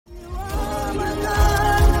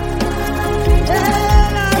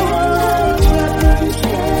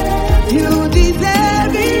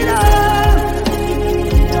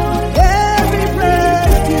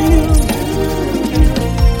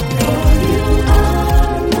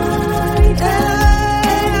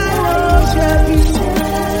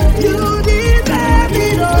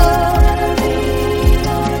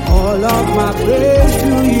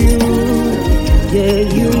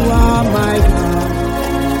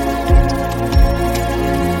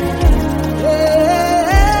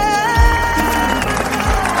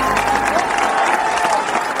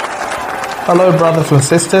Hello, brothers and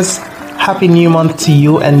sisters. Happy new month to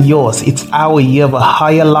you and yours. It's our year of a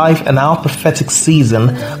higher life and our prophetic season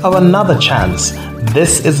of another chance.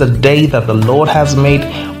 This is a day that the Lord has made.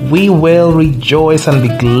 We will rejoice and be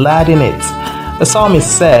glad in it. The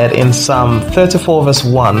psalmist said in Psalm 34 verse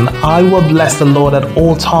 1, I will bless the Lord at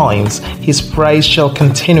all times. His praise shall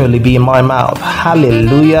continually be in my mouth.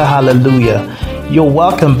 Hallelujah, hallelujah. You're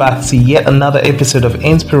welcome back to yet another episode of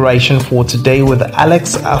Inspiration for Today with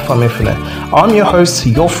Alex Afamifune. I'm your host,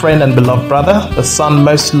 your friend and beloved brother, the son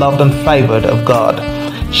most loved and favored of God.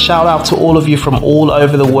 Shout out to all of you from all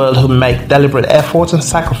over the world who make deliberate effort and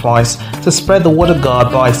sacrifice to spread the word of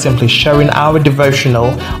God by simply sharing our devotional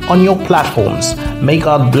on your platforms. May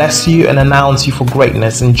God bless you and announce you for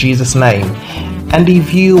greatness in Jesus' name. And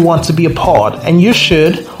if you want to be a part, and you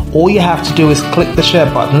should, all you have to do is click the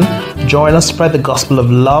share button, join us, spread the gospel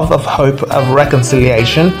of love, of hope, of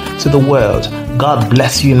reconciliation to the world. God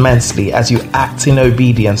bless you immensely as you act in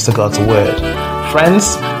obedience to God's word.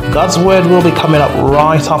 Friends, God's word will be coming up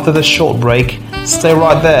right after this short break. Stay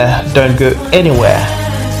right there, don't go anywhere.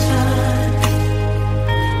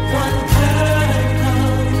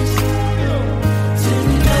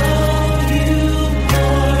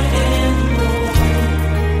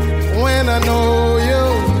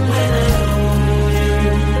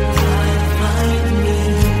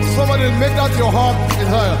 Make that your heart in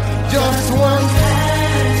her. Just one.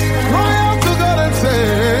 Cry out to God and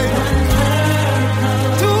say,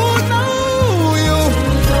 to know you.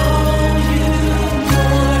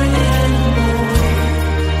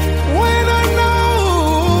 When I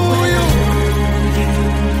know you.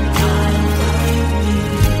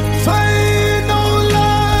 Say no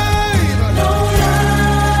life. No life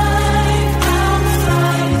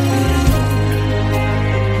outside you.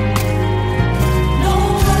 No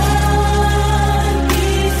one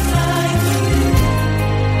beside you.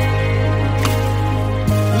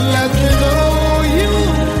 Let me know you.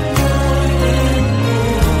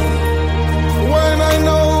 When I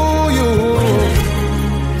know you.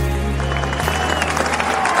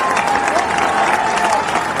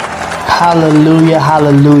 Hallelujah,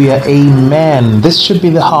 hallelujah, amen. This should be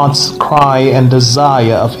the heart's cry and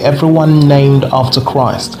desire of everyone named after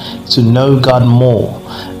Christ, to know God more.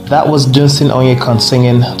 That was Dunsin Onyekon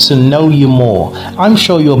singing, To Know You More. I'm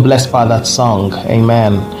sure you're blessed by that song,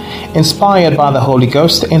 amen. Inspired by the Holy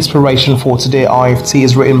Ghost, the inspiration for today IFT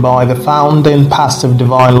is written by the founding pastor of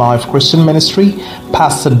Divine Life Christian Ministry,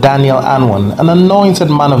 Pastor Daniel Anwan, an anointed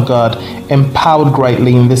man of God, empowered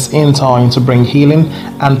greatly in this end time to bring healing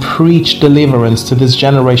and preach deliverance to this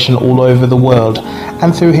generation all over the world.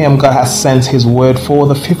 And through him, God has sent his word for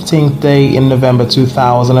the 15th day in November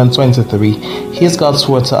 2023. Here's God's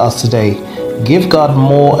word to us today. Give God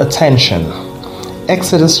more attention.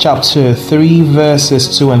 Exodus chapter 3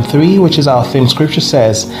 verses 2 and 3, which is our theme scripture,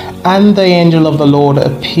 says, And the angel of the Lord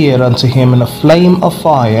appeared unto him in a flame of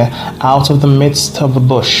fire out of the midst of a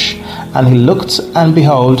bush. And he looked, and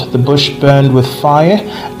behold, the bush burned with fire,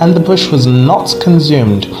 and the bush was not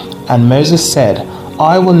consumed. And Moses said,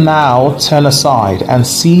 I will now turn aside and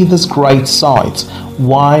see this great sight,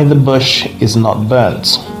 why the bush is not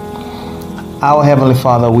burnt. Our Heavenly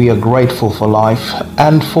Father, we are grateful for life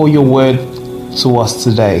and for your word to us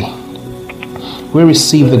today. We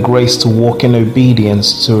receive the grace to walk in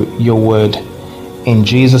obedience to your word. In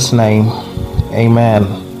Jesus' name, amen.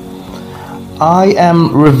 I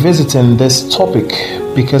am revisiting this topic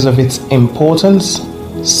because of its importance,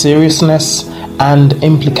 seriousness, and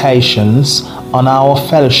implications on our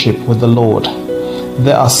fellowship with the Lord.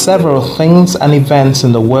 There are several things and events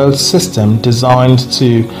in the world system designed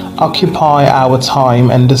to occupy our time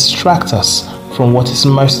and distract us from what is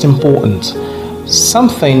most important.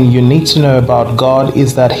 Something you need to know about God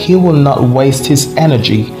is that he will not waste his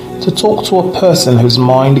energy to talk to a person whose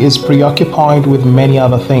mind is preoccupied with many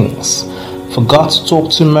other things. For God to talk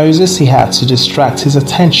to Moses, he had to distract his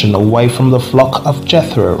attention away from the flock of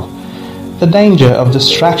Jethro. The danger of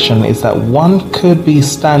distraction is that one could be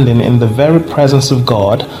standing in the very presence of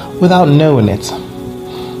God without knowing it.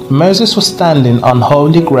 Moses was standing on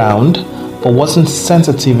holy ground, but wasn't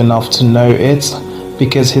sensitive enough to know it,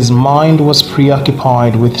 because his mind was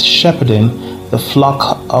preoccupied with shepherding the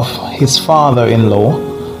flock of his father-in-law.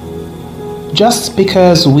 Just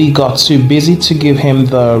because we got too busy to give him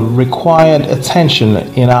the required attention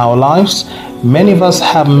in our lives, many of us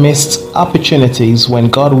have missed opportunities when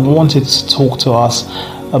God wanted to talk to us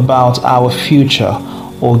about our future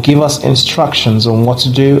or give us instructions on what to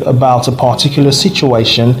do about a particular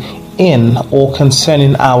situation in or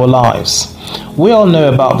concerning our lives. We all know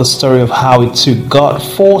about the story of how it took God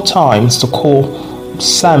 4 times to call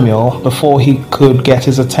Samuel before he could get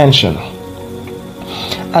his attention.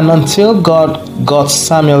 And until God got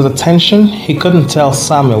Samuel's attention, he couldn't tell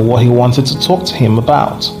Samuel what he wanted to talk to him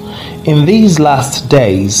about. In these last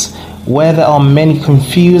days, where there are many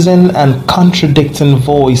confusing and contradicting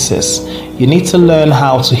voices, you need to learn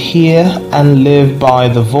how to hear and live by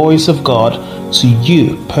the voice of God to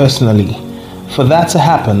you personally. For that to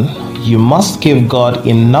happen, you must give God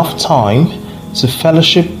enough time to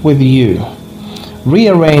fellowship with you.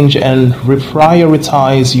 Rearrange and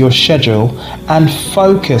reprioritize your schedule and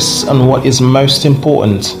focus on what is most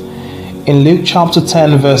important. In Luke chapter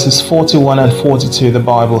 10 verses 41 and 42, the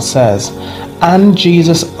Bible says, "And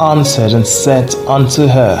Jesus answered and said unto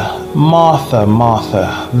her, Martha,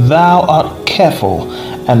 Martha, thou art careful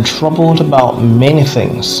and troubled about many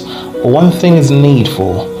things, but one thing is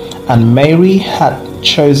needful, and Mary had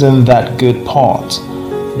chosen that good part,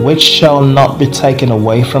 which shall not be taken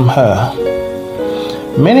away from her."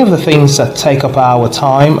 Many of the things that take up our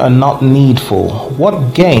time are not needful.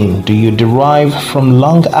 What gain do you derive from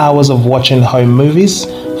long hours of watching home movies,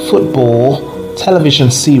 football,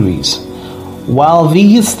 television series? While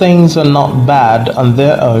these things are not bad on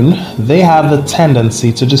their own, they have the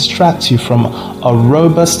tendency to distract you from a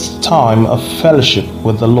robust time of fellowship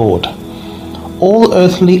with the Lord. All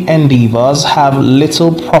earthly endeavors have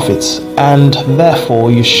little profit, and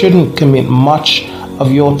therefore you shouldn't commit much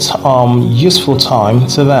of your useful time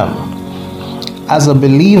to them. As a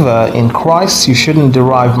believer in Christ, you shouldn't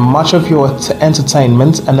derive much of your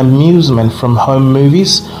entertainment and amusement from home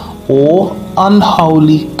movies or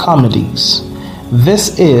unholy comedies.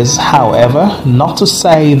 This is, however, not to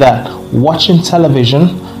say that watching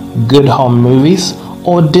television, good home movies,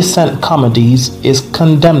 or decent comedies is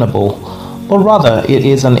condemnable, but rather it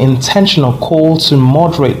is an intentional call to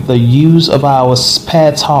moderate the use of our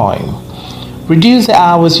spare time. Reduce the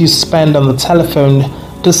hours you spend on the telephone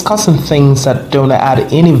discussing things that don't add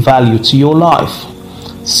any value to your life.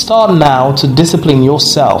 Start now to discipline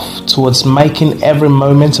yourself towards making every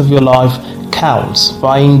moment of your life count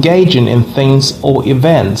by engaging in things or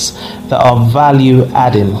events that are value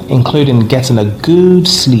adding, including getting a good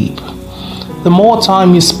sleep. The more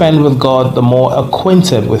time you spend with God, the more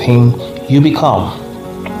acquainted with Him you become.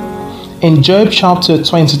 In Job chapter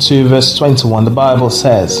 22 verse 21, the Bible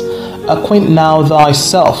says, "Acquaint now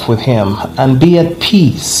thyself with him, and be at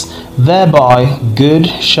peace, thereby good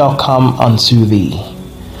shall come unto thee."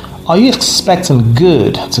 Are you expecting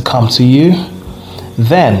good to come to you?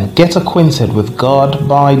 Then get acquainted with God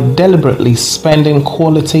by deliberately spending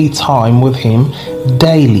quality time with Him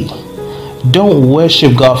daily. Don't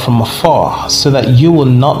worship God from afar so that you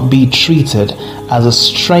will not be treated as a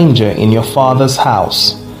stranger in your Father's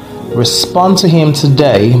house. Respond to Him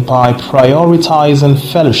today by prioritizing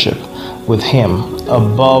fellowship with Him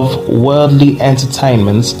above worldly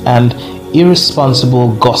entertainments and irresponsible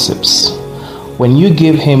gossips. When you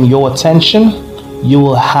give Him your attention, you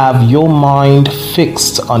will have your mind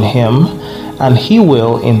fixed on Him, and He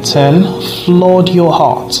will in turn flood your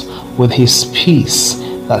heart with His peace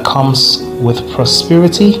that comes with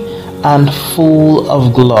prosperity and full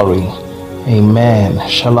of glory. Amen.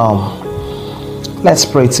 Shalom. Let's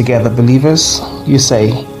pray together, believers. You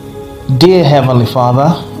say, "Dear Heavenly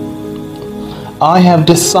Father, I have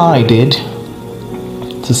decided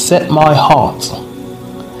to set my heart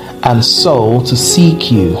and soul to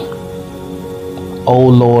seek you, O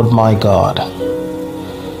Lord my God.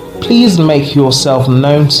 Please make yourself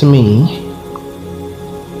known to me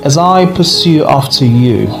as I pursue after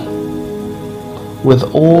you with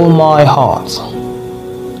all my heart.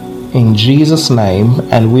 In Jesus' name,"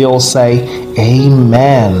 and we all say,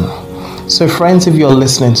 Amen. So friends, if you're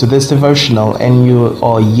listening to this devotional and you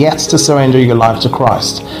are yet to surrender your life to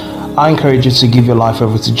Christ, I encourage you to give your life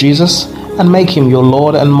over to Jesus and make Him your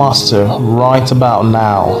Lord and Master right about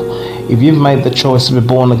now. If you've made the choice to be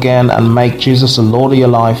born again and make Jesus the Lord of your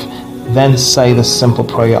life, then say this simple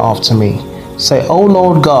prayer after me. Say, "O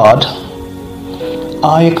Lord God,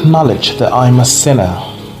 I acknowledge that I'm a sinner.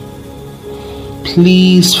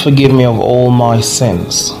 Please forgive me of all my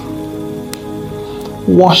sins.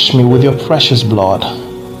 Wash me with your precious blood.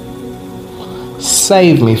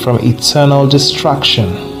 Save me from eternal destruction.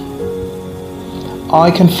 I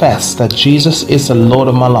confess that Jesus is the Lord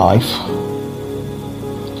of my life,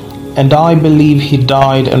 and I believe He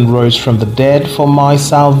died and rose from the dead for my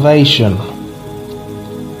salvation.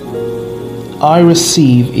 I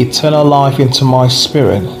receive eternal life into my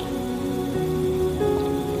spirit.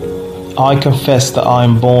 I confess that I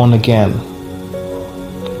am born again.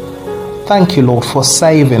 Thank you, Lord, for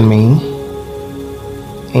saving me.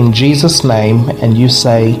 In Jesus' name," and you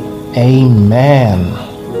say, Amen.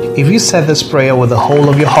 If you said this prayer with the whole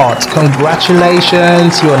of your heart,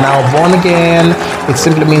 congratulations, you are now born again. It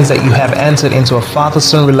simply means that you have entered into a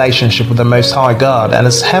father-son relationship with the Most High God. And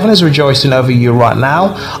as heaven is rejoicing over you right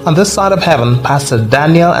now, on this side of heaven, Pastor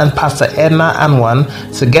Daniel and Pastor Edna Anwan,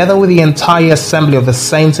 together with the entire assembly of the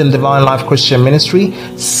Saints in Divine Life Christian Ministry,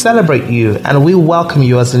 celebrate you and we welcome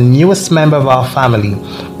you as the newest member of our family.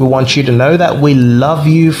 We want you to know that we love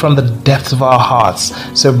you from the depths of our hearts.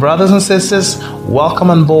 So brothers and sisters, welcome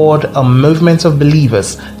on board a movement of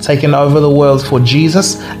believers taking over the world for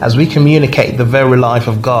Jesus as we communicate the very life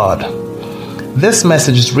of God. This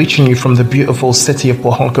message is reaching you from the beautiful city of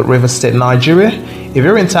Port Harcourt, Rivers State, Nigeria. If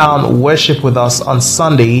you're in town, worship with us on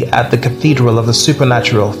Sunday at the Cathedral of the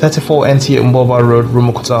Supernatural, 34 NTA Mbova Road,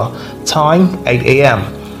 Rumukuta. Time 8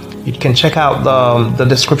 a.m. You can check out the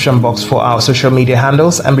description box for our social media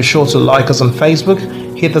handles and be sure to like us on Facebook,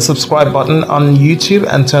 hit the subscribe button on YouTube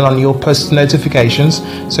and turn on your post notifications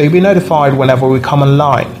so you'll be notified whenever we come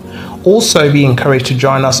online. Also be encouraged to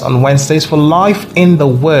join us on Wednesdays for Life in the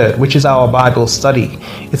Word, which is our Bible study.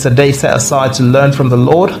 It's a day set aside to learn from the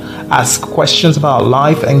Lord, ask questions about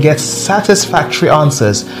life and get satisfactory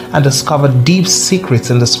answers and discover deep secrets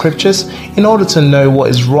in the scriptures in order to know what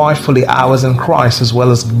is rightfully ours in Christ as well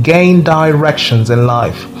as gain directions in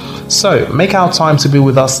life. So make our time to be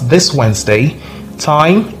with us this Wednesday.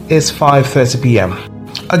 Time is 5:30 p.m.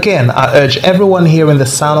 Again, I urge everyone hearing the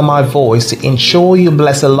sound of my voice to ensure you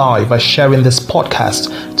bless a life by sharing this podcast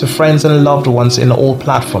to friends and loved ones in all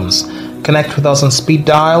platforms. Connect with us on speed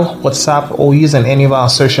dial, WhatsApp, or using any of our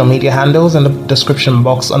social media handles in the description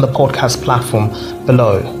box on the podcast platform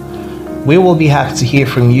below. We will be happy to hear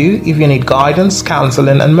from you if you need guidance,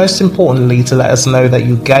 counseling, and most importantly, to let us know that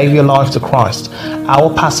you gave your life to Christ.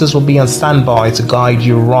 Our pastors will be on standby to guide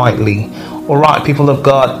you rightly. All right, people of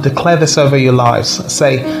God, declare this over your lives.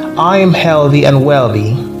 Say, I am healthy and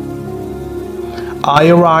wealthy. I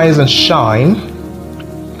arise and shine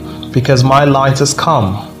because my light has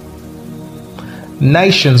come.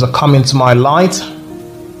 Nations are coming to my light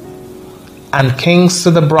and kings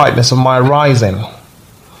to the brightness of my rising.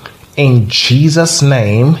 In Jesus'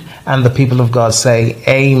 name, and the people of God say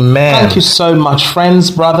amen. Thank you so much,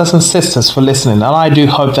 friends, brothers and sisters, for listening, and I do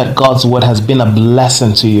hope that God's word has been a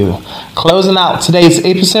blessing to you. Closing out today's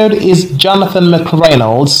episode is Jonathan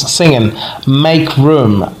McReynolds singing Make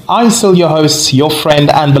Room. I'm still your host, your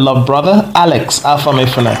friend and beloved brother, Alex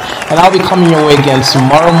Afamefune, and I'll be coming your way again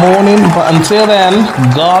tomorrow morning, but until then,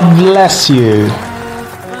 God bless you.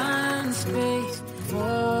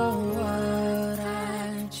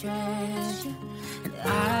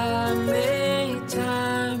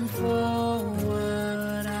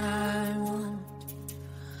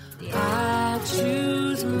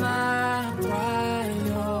 Choose my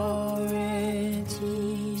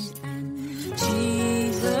priorities,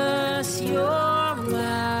 Jesus, you're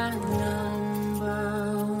my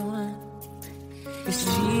number one. It's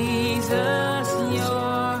Jesus,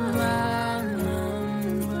 you're my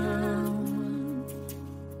number one.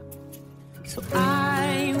 So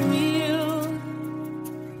I will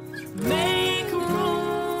make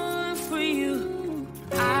room for you.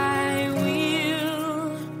 I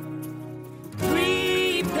will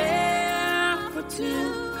prepare for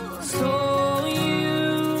two, so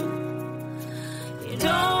you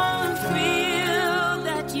don't feel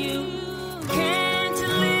that you can't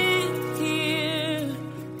live here.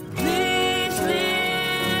 Please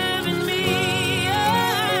live in me.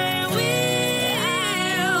 I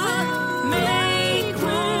will make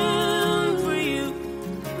room for you.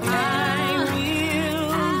 I will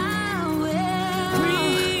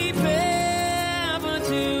prepare for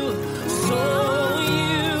two, so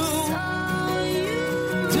you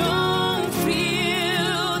don't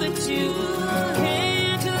feel that you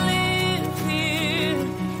can't live here.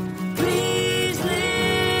 Please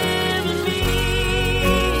live in me.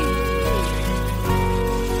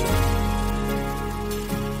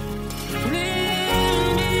 Live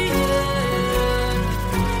in me.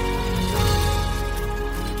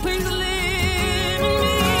 Please live in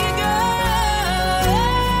me, God.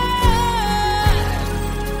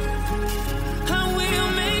 I will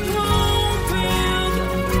make room for you.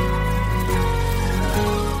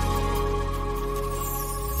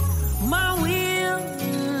 My will,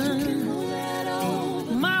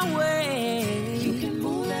 my way,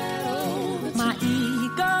 my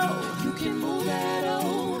ego,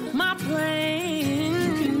 my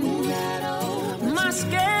plan, my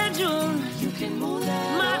schedule,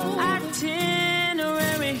 my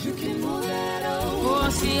itinerary. Oh,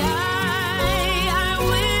 see, I